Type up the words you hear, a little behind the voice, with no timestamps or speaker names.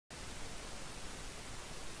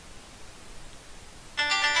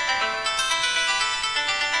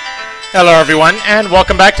Hello everyone, and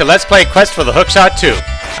welcome back to Let's Play Quest for the Hookshot 2.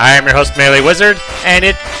 I am your host, MeleeWizard, and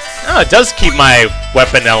it does keep my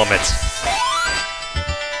weapon elements.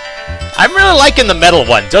 I'm really liking the metal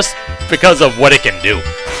one, just because of what it can do.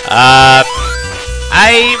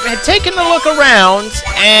 I had taken a look around,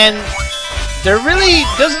 and there really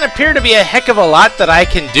doesn't appear to be a heck of a lot that I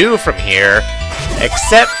can do from here,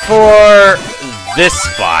 except for this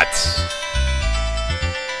spot.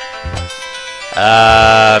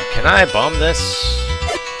 Can I bomb this?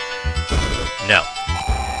 No.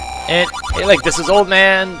 And, hey, like, this is Old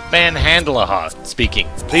Man Van Handelaha speaking.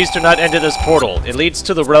 Please do not enter this portal. It leads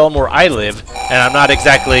to the realm where I live, and I'm not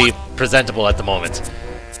exactly presentable at the moment.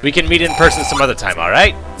 We can meet in person some other time,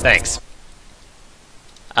 alright? Thanks.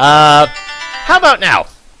 How about now?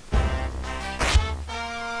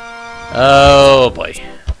 Oh, boy.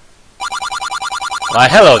 Why,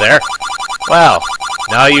 hello there. Wow,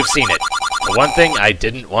 now you've seen it. The one thing I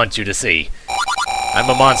didn't want you to see. I'm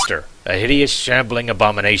a monster, a hideous, shambling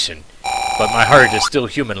abomination, but my heart is still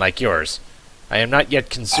human like yours. I am not yet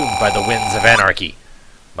consumed by the winds of anarchy.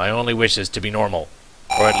 My only wish is to be normal,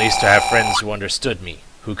 or at least to have friends who understood me,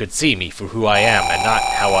 who could see me for who I am and not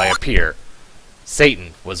how I appear.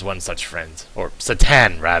 Satan was one such friend, or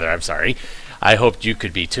Satan, rather, I'm sorry. I hoped you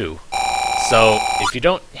could be too. So, if you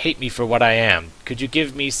don't hate me for what I am, could you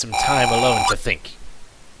give me some time alone to think?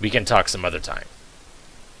 We can talk some other time.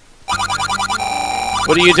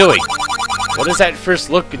 What are you doing? What is that first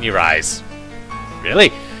look in your eyes?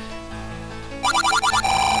 Really?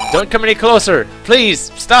 Don't come any closer!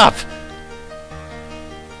 Please, stop!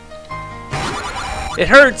 It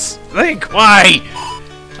hurts! Link, why?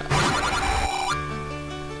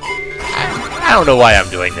 I don't know why I'm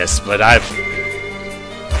doing this, but I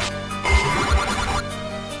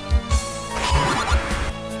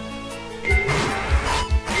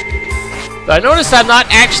noticed I'm not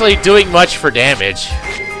actually doing much for damage.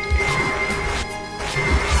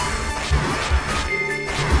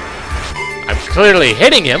 I'm clearly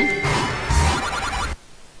hitting him.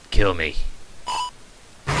 Kill me.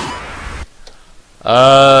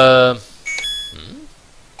 The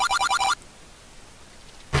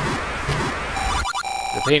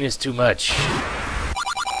pain is too much.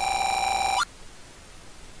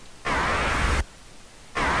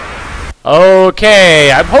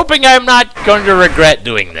 Okay, I'm hoping I'm not going to regret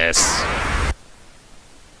doing this.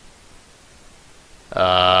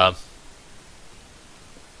 The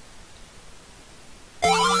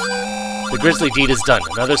grisly deed is done.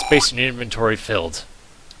 Another space in your inventory filled.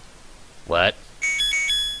 What?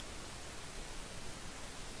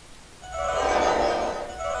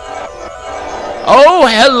 Oh,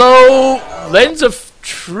 hello! Lens of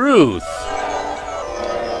Truth.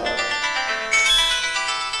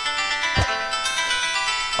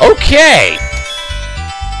 Okay.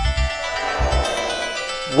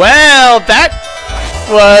 Well, that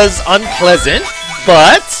was unpleasant,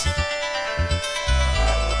 but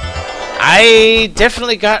I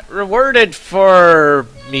definitely got rewarded for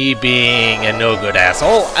me being a no-good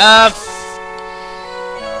asshole.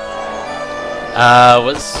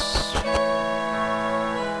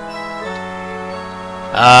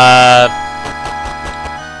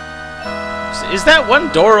 Is that one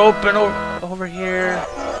door open over here?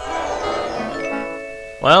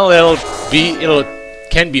 Well,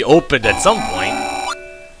 can be opened at some point.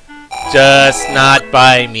 Just not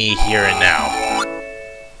by me here and now.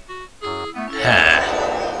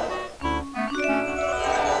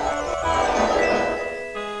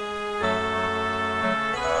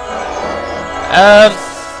 Huh.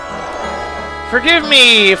 Forgive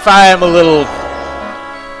me if I'm a little...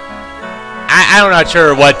 I'm not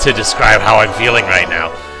sure what to describe how I'm feeling right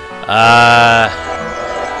now.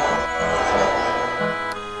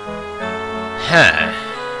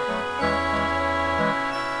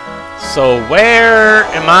 So where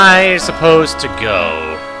am I supposed to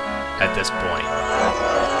go at this point?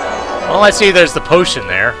 Well, I see there's the potion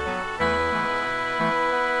there.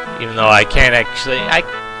 Even though I can't actually... I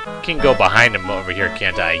can go behind him over here,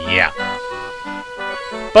 can't I? Yeah.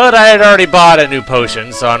 But I had already bought a new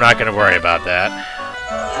potion, so I'm not going to worry about that.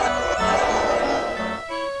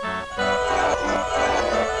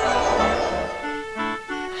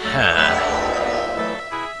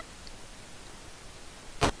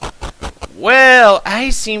 Well, I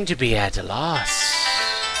seem to be at a loss.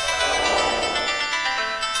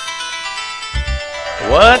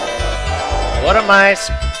 What am I...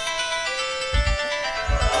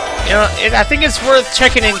 You know, I think it's worth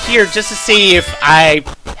checking in here just to see if I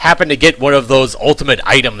happen to get one of those ultimate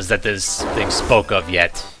items that this thing spoke of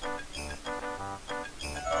yet.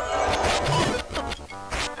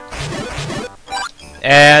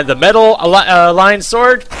 And the metal line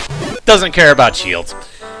sword doesn't care about shields.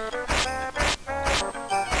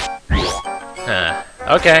 Huh.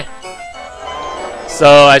 Okay.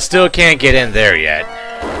 So I still can't get in there yet.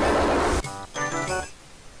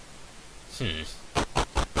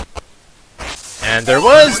 And there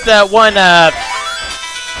was that one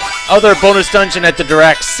other bonus dungeon at the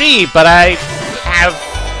Direct Sea, but I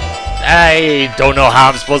don't know how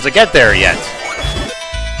I'm supposed to get there yet.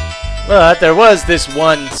 But there was this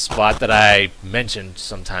one spot that I mentioned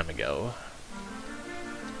some time ago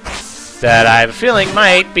that I have a feeling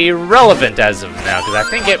might be relevant as of now, because I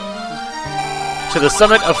think it... To the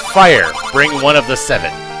Summit of Fire, bring one of the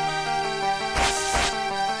 7.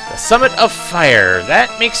 The Summit of Fire,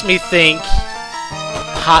 that makes me think...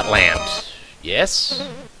 Hotland. Yes?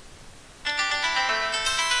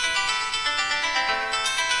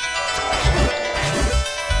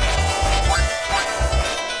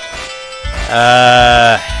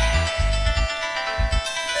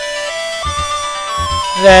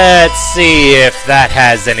 Let's see if that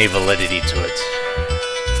has any validity to it.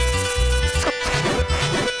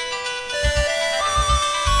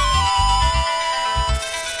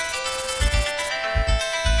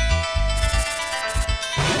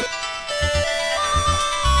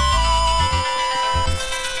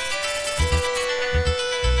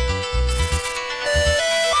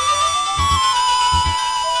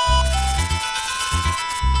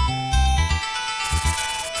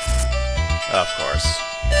 Of course.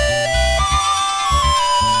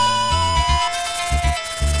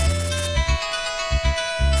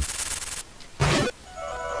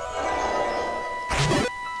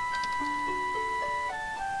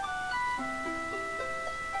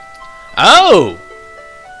 Oh!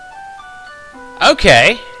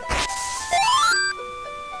 Okay.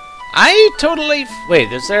 I totally...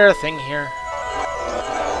 Wait, is there a thing here?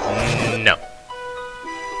 No.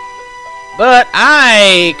 But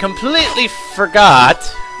I completely forgot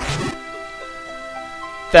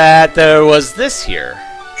that there was this here.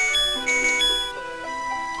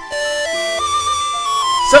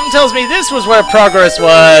 Something tells me this was where progress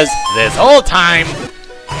was this whole time.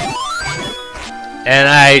 And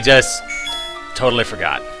I just totally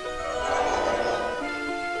forgot.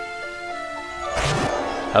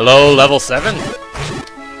 Hello, level 7?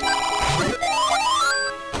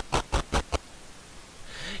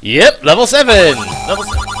 Yep, level 7!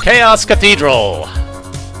 Chaos Cathedral.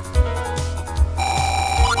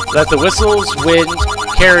 Let the whistle's wind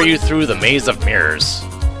carry you through the maze of mirrors.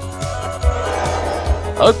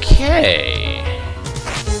 Okay.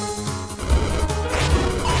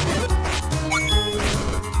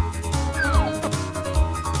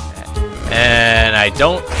 And I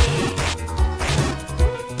don't...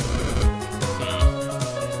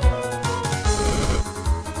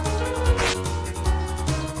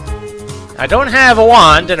 I don't have a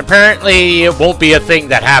wand, and apparently it won't be a thing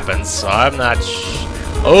that happens, so I'm not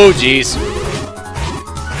oh, jeez.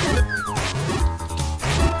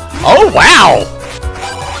 Oh, wow!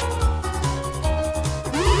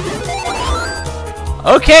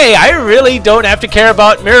 Okay, I really don't have to care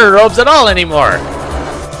about mirror robes at all anymore.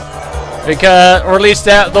 Because, or at least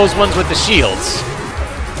those ones with the shields.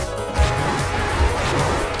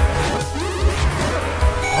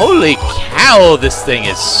 Holy cow, this thing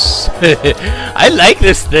is... I like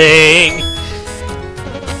this thing!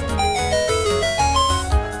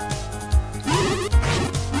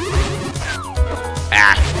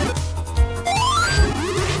 Ah.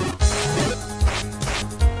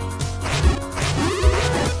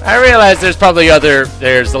 I realize there's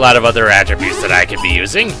a lot of other attributes that I could be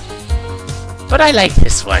using. But I like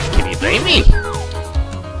this one, can you blame me?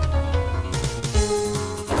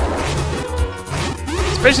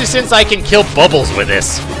 Especially since I can kill bubbles with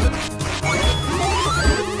this.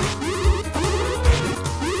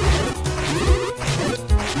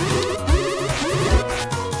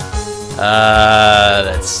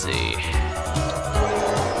 Let's see.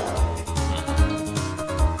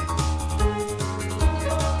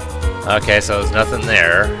 Okay, so there's nothing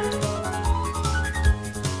there.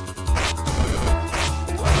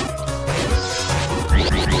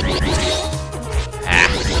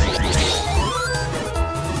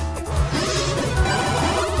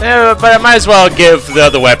 Yeah, but I might as well give the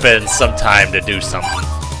other weapons some time to do something.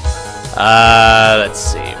 Let's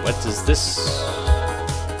see. What does this...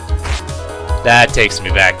 That takes me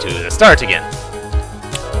back to the start again.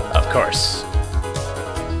 Of course.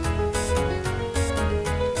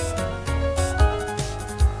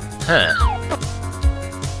 Huh.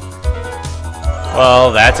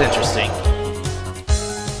 Well, that's interesting.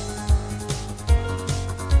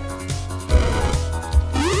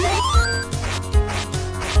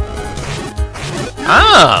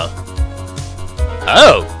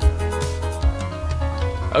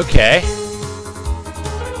 Okay.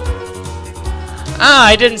 Ah,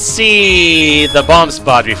 I didn't see the bomb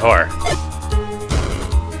spot before.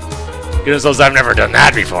 Goodness knows I've never done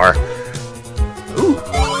that before. Ooh.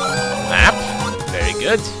 Map. Very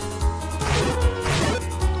good.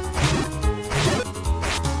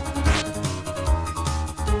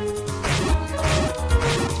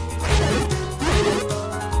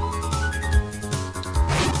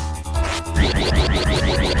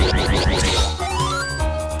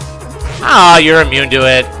 Ah, you're immune to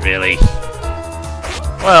it? Really?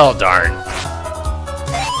 Well, darn.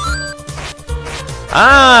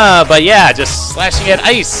 Ah, but yeah, just slashing at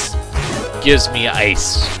ice gives me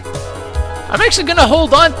ice. I'm actually gonna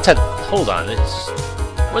hold on.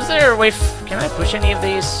 Was there a way? Can I push any of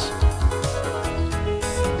these?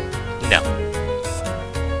 No.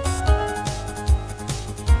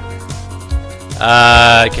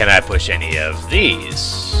 Can I push any of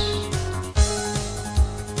these?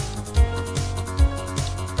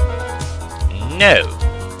 No.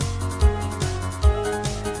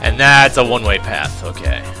 And that's a one-way path,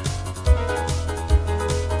 okay.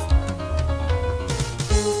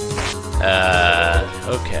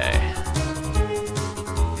 Okay.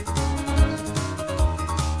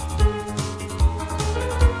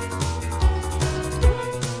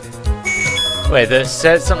 Wait, this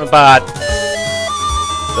said something about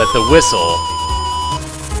that the whistle.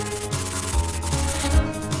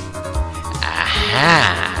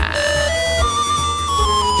 Aha!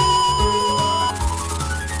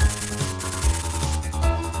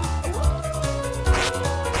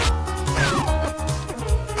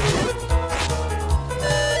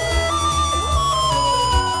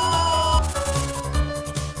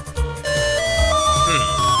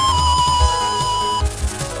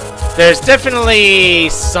 There's definitely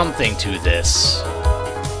something to this.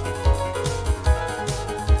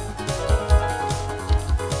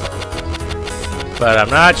 But I'm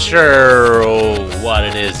not sure what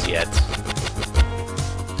it is yet.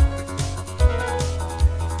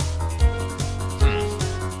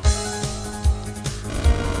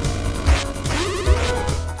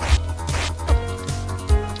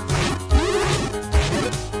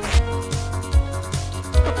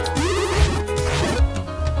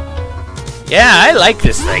 Yeah, I like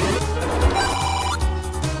this thing.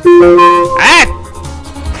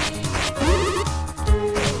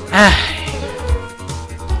 Ah!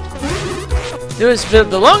 There was the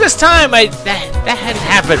longest time that hadn't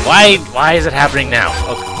happened. Why is it happening now?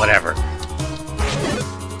 Okay, whatever.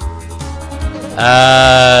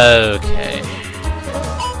 Okay.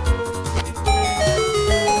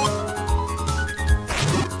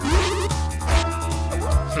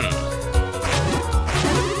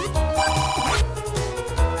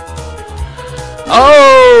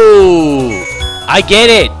 Oh! I get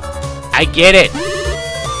it! I get it!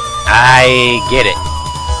 I get it.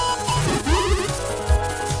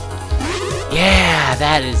 Yeah,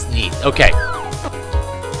 that is neat. Okay.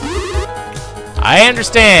 I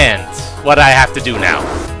understand what I have to do now.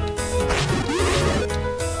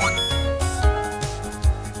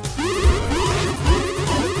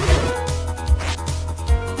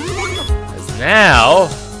 Because now,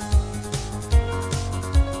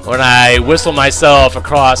 when I whistle myself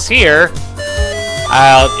across here,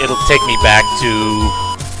 it'll take me back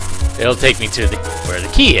to... It'll take me to where the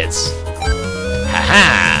key is.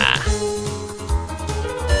 Haha!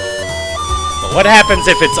 But what happens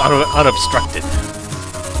if it's unobstructed?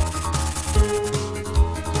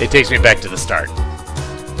 It takes me back to the start.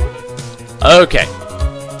 Okay.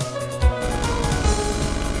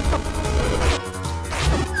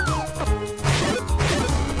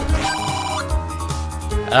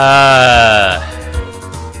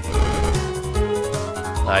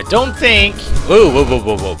 I don't think...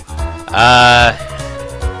 Whoa.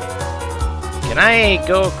 Can I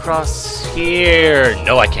go across here?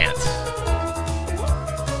 No, I can't.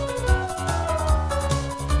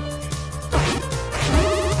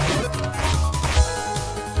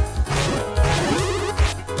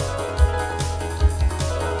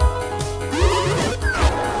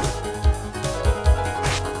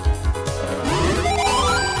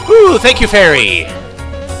 Ooh, thank you, Fairy!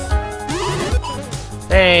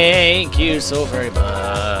 Thank you so very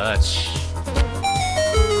much.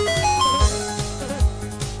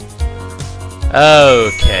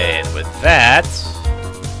 Okay, and with that,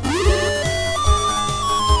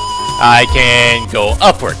 I can go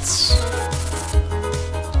upwards.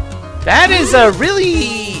 That is a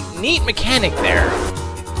really neat mechanic there.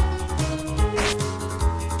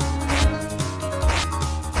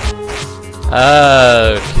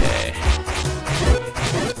 Okay.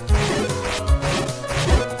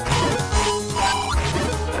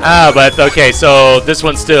 Ah, but okay, so this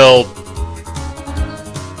one still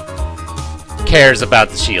cares about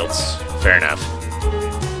the shields. Fair enough.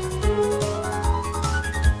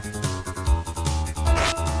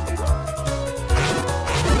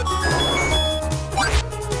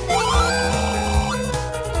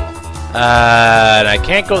 And I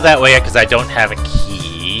can't go that way because I don't have a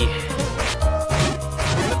key.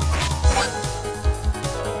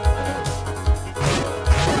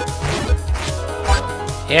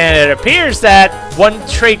 And it appears that one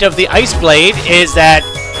trait of the Ice Blade is that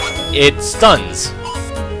it stuns.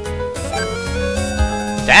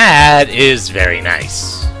 That is very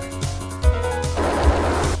nice.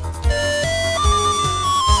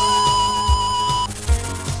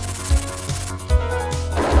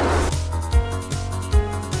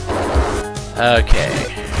 Okay.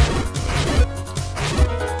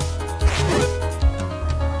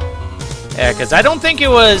 Yeah, because I don't think it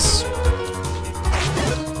was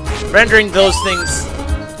rendering those things,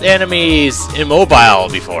 enemies, immobile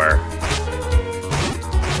before.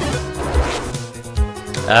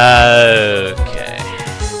 Okay.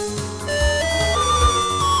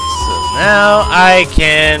 So now I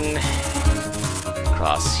can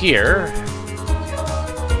cross here.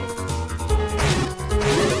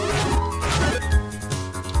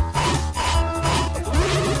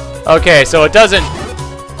 Okay, so it doesn't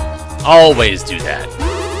always do that.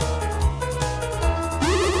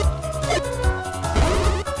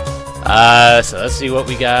 So let's see what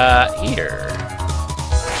we got here.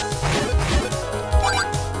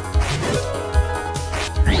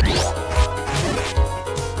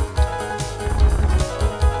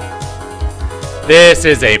 This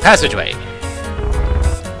is a passageway.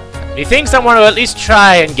 Methinks I want to at least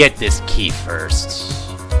try and get this key first.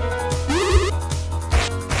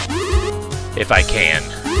 If I can.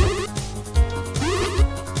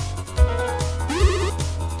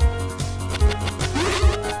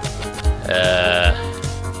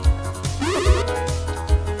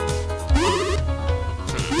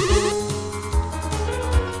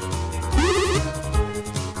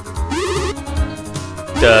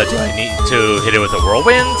 Do I need to hit it with a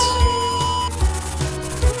whirlwind?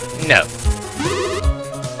 No.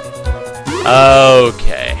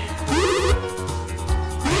 Okay.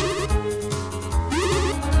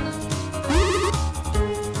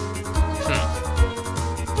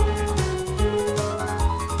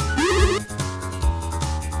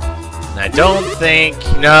 I don't think...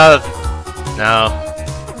 No.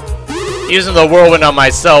 Using the whirlwind on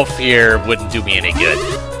myself here wouldn't do me any good.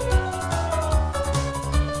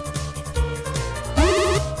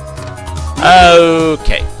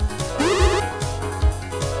 Okay.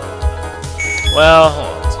 Well,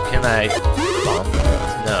 hold on. Can I bump?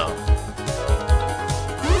 No.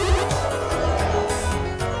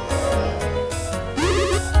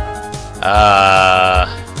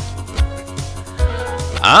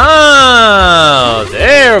 Oh,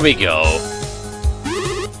 there we go.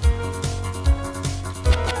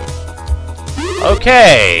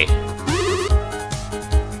 Okay.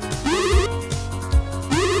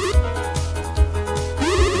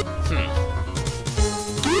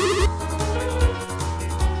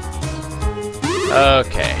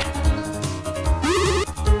 Okay.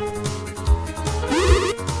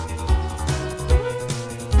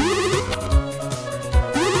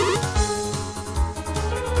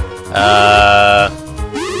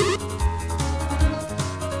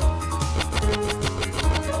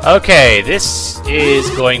 Okay, this is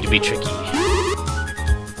going to be tricky.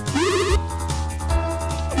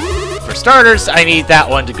 For starters, I need that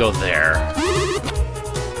one to go there.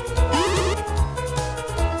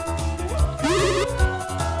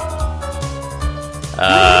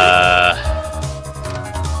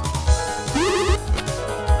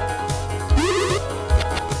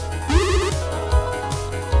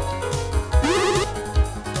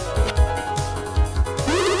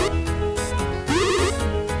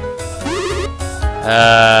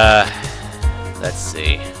 Let's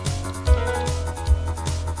see.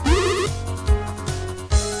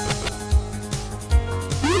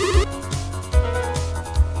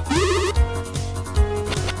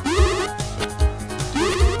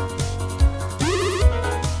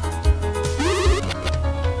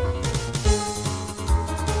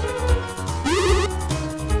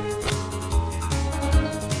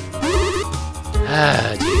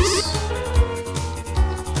 Ah, jeez.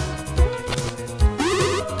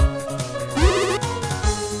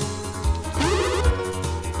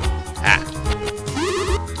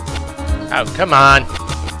 Oh, come on.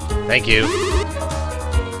 Thank you.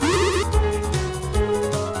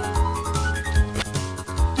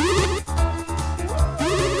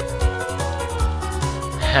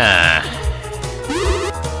 Huh.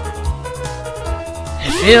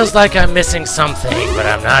 It feels like I'm missing something, but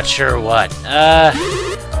I'm not sure what.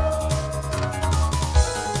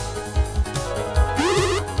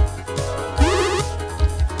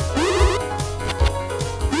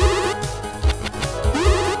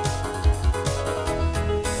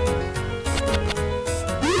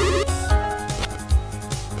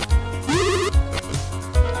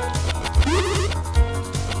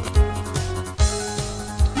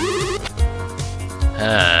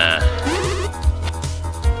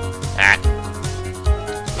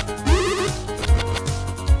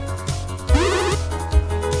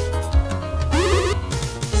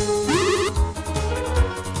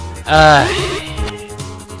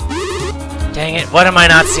 Dang it, what am I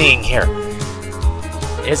not seeing here?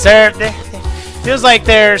 Is there... feels like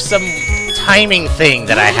there's some timing thing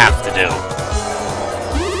that I have to do.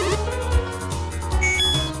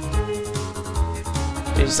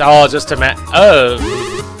 It's all just a oh.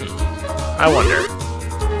 I wonder.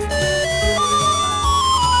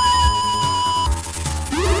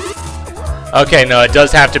 Okay, no, it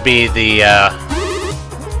does have to be the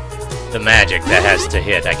magic that has to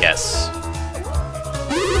hit, I guess.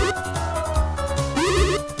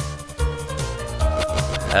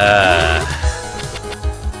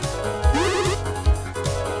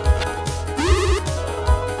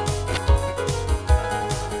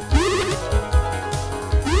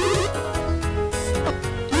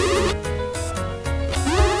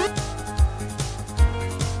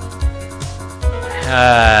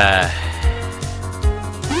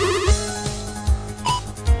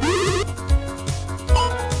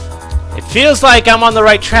 It feels like I'm on the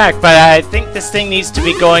right track, but I think this thing needs to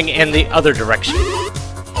be going in the other direction.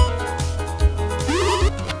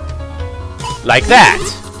 Like that!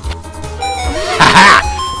 Haha!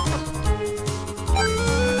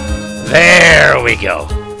 There we go.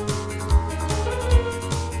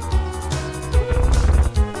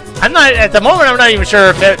 I'm not, at the moment, I'm not even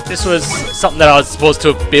sure if this was something that I was supposed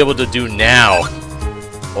to be able to do now.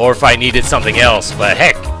 Or if I needed something else, but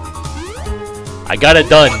heck. I got it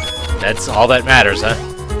done. That's all that matters, huh?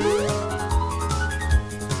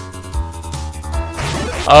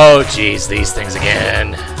 Oh, jeez, these things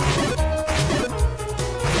again.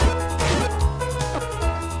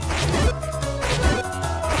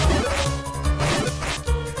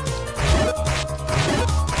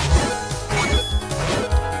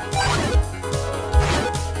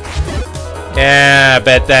 Yeah, I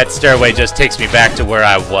bet that stairway just takes me back to where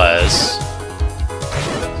I was.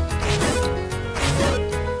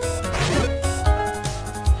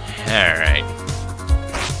 Alright.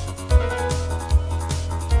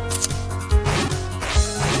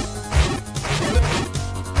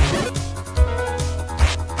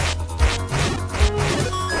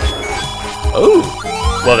 Ooh!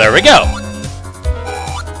 Well, there we go!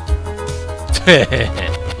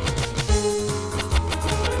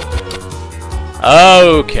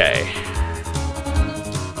 Okay.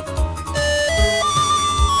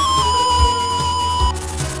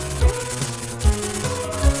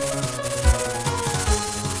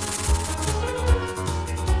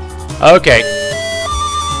 Okay.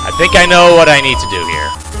 I think I know what I need to do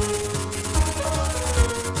here.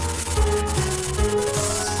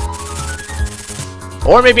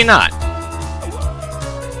 Or maybe not.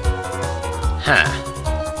 Huh.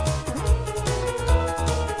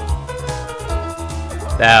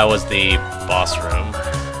 That was the boss room.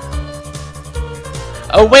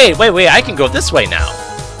 Oh, wait, I can go this way now.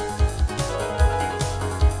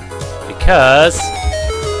 Because...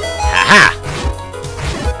 Haha!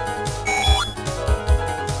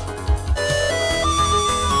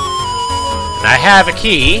 And I have a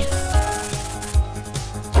key.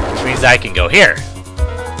 Which means I can go here.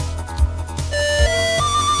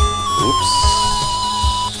 Oops.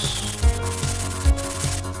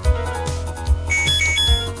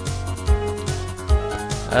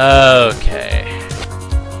 Okay.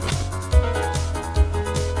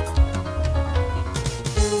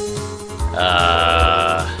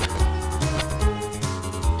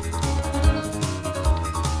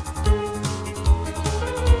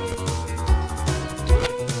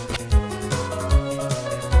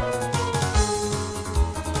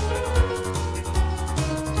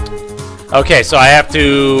 Okay, so I have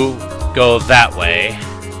to go that way.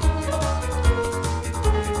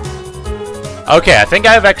 Okay, I think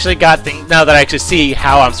I've actually got things now that I actually see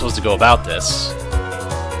how I'm supposed to go about this.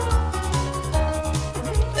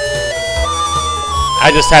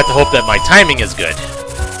 I just have to hope that my timing is good.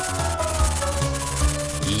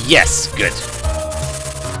 Yes, good.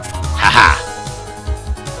 Haha.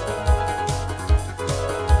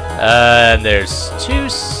 And there's 2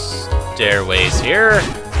 stairways here.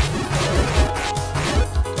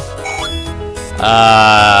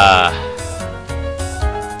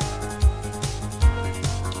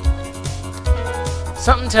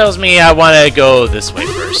 Something tells me I want to go this way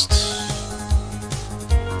first.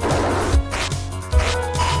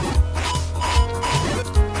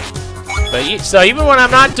 But so even when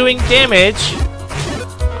I'm not doing damage,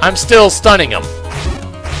 I'm still stunning them.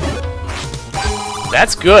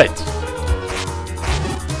 That's good.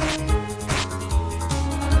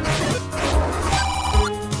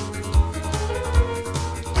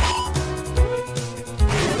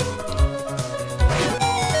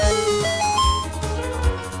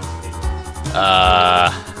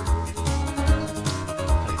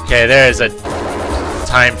 Okay, there's a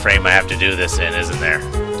time frame I have to do this in, isn't there?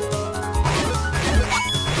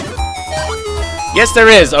 Yes, there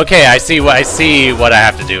is. Okay, I see what I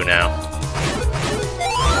have to do now.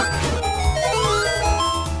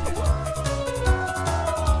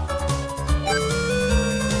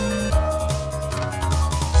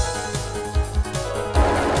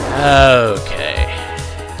 Okay.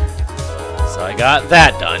 So I got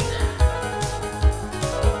that done.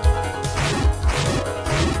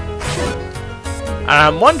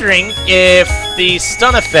 I'm wondering if the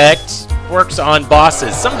stun effect works on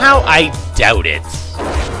bosses. Somehow I doubt it.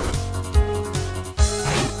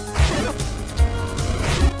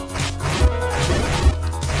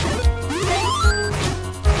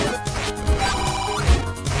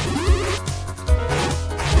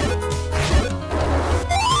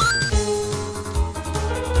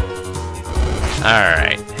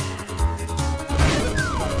 Alright.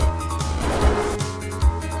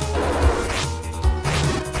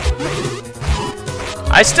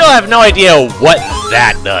 I still have no idea what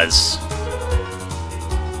that does.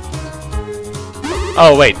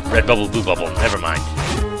 Oh wait, red bubble, blue bubble, never mind.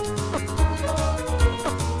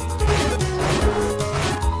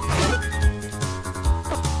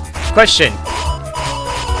 Question.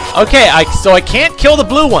 Okay, so I can't kill the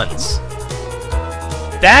blue ones.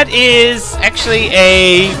 That is actually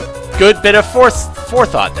a good bit of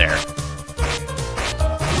forethought there.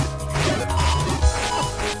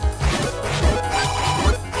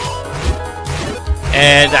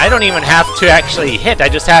 And I don't even have to actually hit, I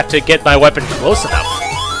just have to get my weapon close enough.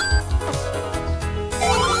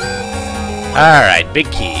 Alright, big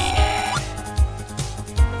key.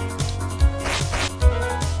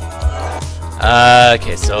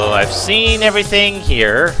 Okay, so I've seen everything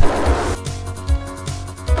here.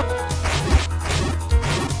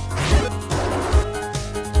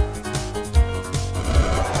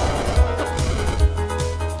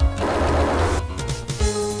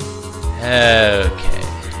 Okay.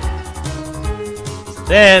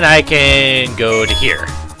 Then I can go to here.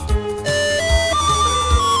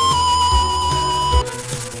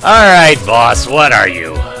 Alright, boss, what are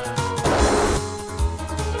you?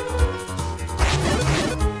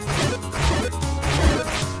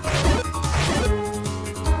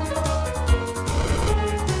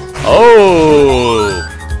 Oh!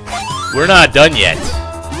 We're not done yet.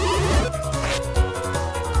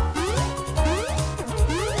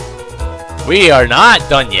 We are not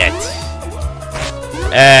done yet.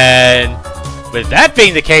 And with that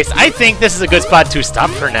being the case, I think this is a good spot to stop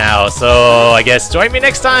for now. So I guess join me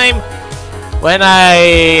next time when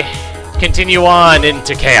I continue on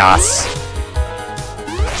into Chaos.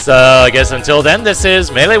 So I guess until then, this is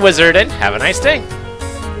MeleeWizard, and have a nice day.